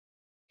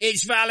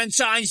It's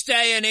Valentine's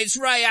Day and it's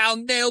Real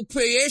 0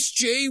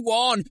 PSG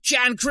 1.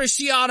 Gian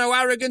Cristiano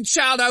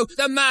Arrogantado,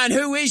 the man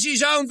who is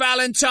his own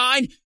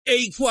Valentine,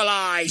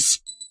 equalise.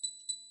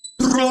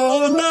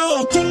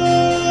 Ronaldo,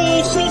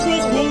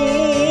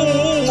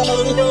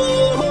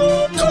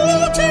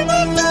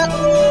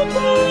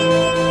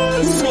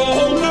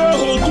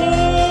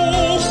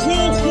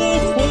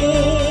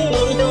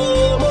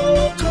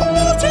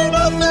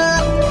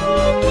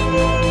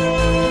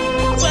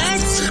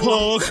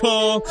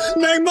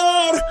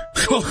 Neymar,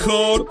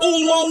 ooh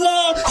la la,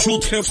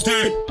 should have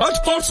stayed at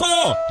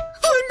Barca.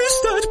 I miss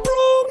that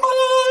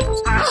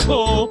bromance.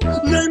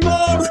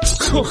 Neymar,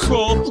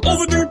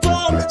 over the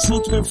bar,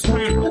 should have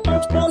stayed at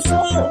Barca.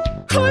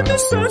 I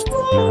miss that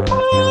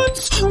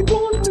bromance. I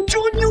want to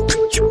join you,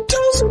 could you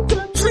tell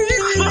them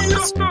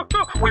please?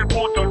 We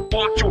wouldn't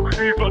want you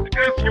even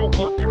if you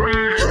were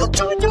free. I'll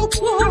join your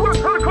club. You will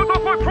take out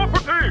of my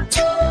property.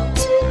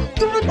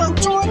 Then I'll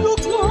join your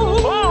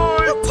club.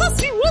 Bye. The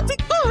pussy will be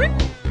fine.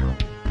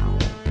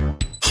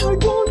 I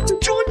want to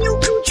join you,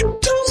 could you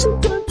tell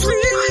them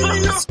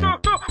please?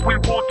 We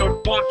wouldn't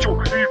want you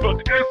even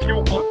if you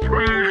were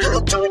free.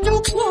 I'll join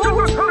your club. You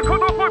will take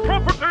out of my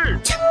property.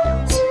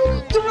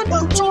 Then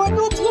I'll join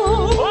your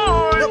club.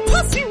 Bye. The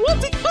pussy will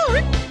be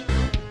fine.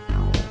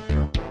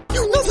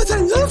 You know that I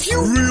love you.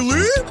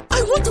 Really?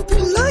 I want to be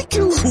like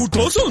you. Who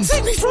doesn't?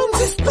 Save me from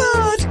this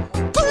bad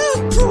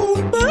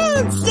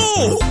romance.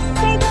 No!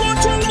 I want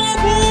to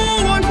love you.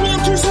 I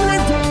want to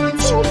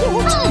revenge.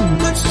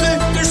 Let's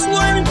take this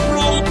lane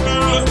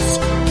romance.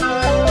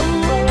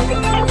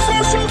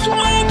 Official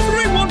time,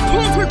 3-1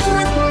 perfect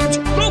record.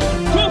 Go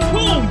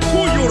home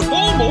for your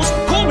almost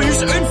homies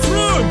and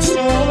friends.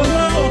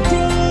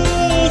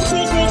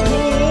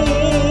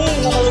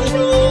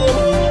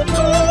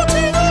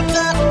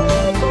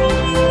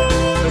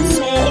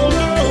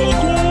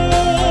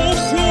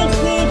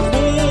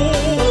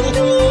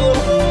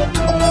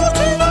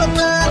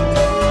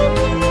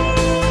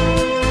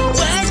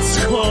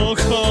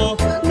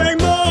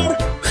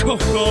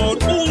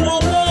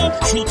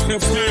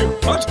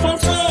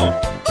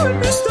 I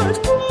miss that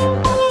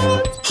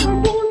moment. I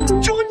want to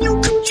join you,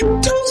 could you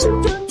tell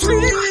them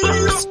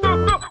please?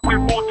 We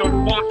wouldn't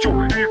want you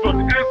even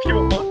if you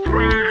were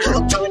free.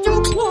 I'll join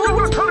your club. You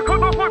will take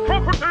out of my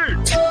property.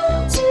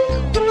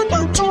 Then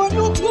I'll join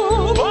your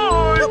club.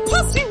 Bye. The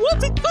pussy will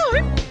be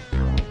fine.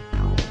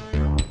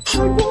 I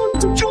want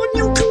to join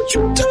you, could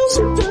you tell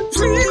them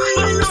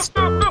please?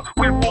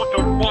 We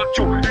wouldn't want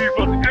you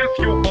even if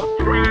you were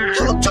free.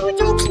 I'll join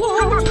your You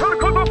club. will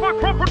take out of my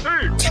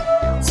property.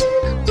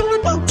 Then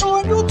I'll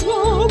join your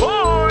club.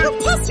 Bye. The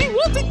pussy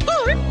will be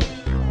fine.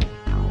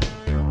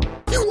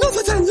 You know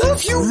that I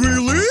love you.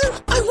 Really?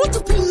 I want to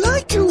be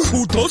like you.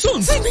 Who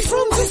doesn't? Save me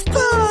from this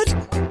bad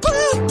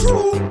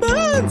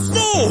romance.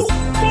 No!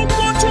 I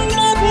want to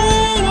love you.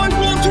 I want to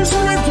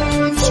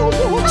revenge.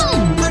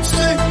 Let's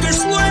take this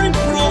lane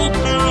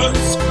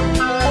romance.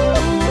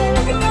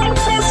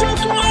 Official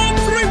time,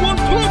 3-1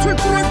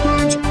 perfect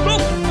record.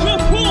 Go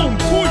home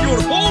for your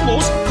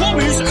almost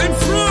homies and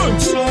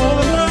friends.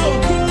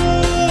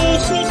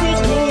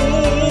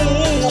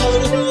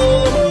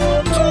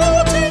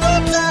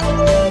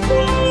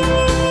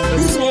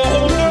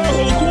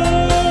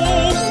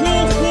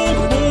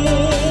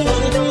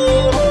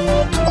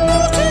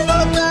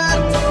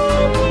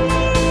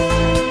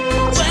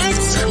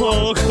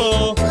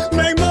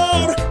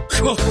 Neymar,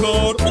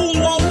 ooh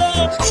la la,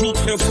 should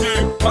have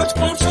stayed at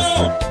Barca.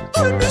 I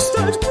miss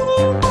that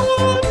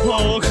moment.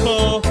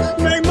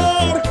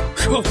 Neymar,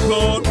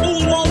 ooh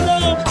la la,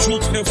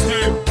 should have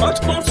stayed at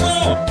Barca.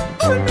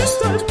 I miss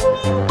that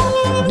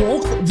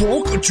moment.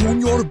 Walk,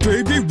 Junior,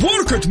 baby,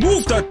 work it,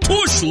 move that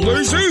tush,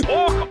 lazy.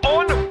 Walk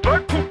on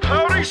back to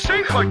Paris,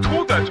 say hi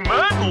to that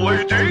man,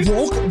 lady.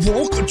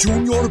 Walk,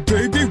 Junior,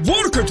 baby,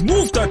 work it,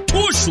 move that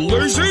tush,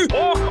 lazy.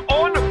 Walk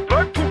on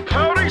back to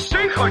Paris,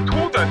 say hi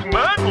to that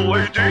man,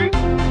 lady.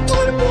 I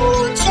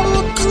want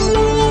your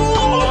club.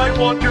 All I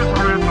want is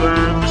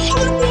revenge. I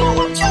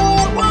want your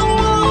love.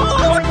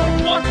 I don't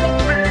want to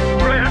be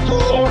friends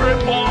or a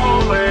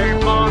ballet,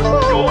 but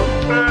your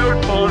fair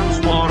ones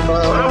are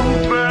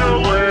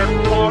ballet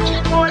parts.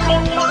 I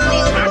don't want to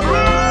be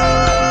friends.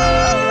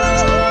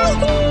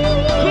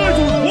 I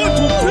don't want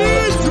to be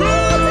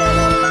friends.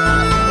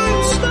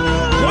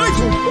 I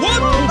don't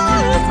want to be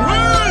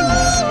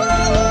friends.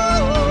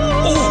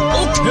 Oh,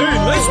 okay,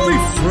 let's be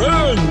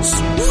friends.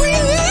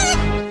 Really?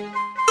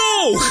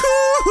 No!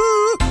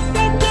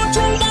 I want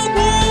your love.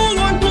 All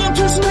I want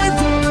is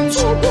revenge.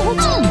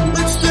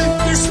 Let's take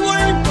this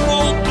lane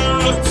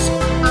romance.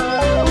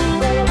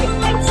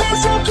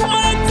 Official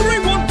time,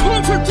 3-1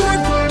 perfect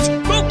record.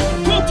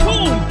 Go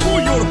home for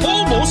your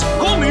almost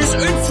homies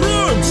and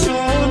friends.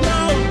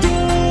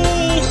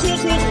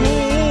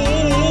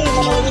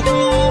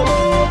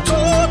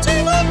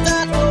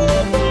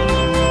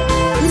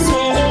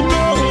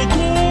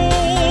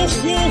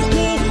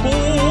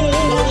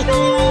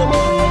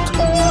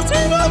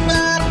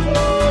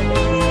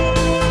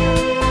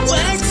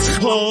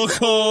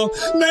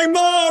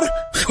 Neymar,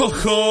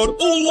 Cachar,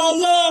 oh la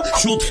la,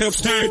 should have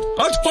stayed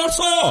at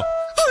Barca.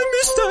 I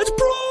miss that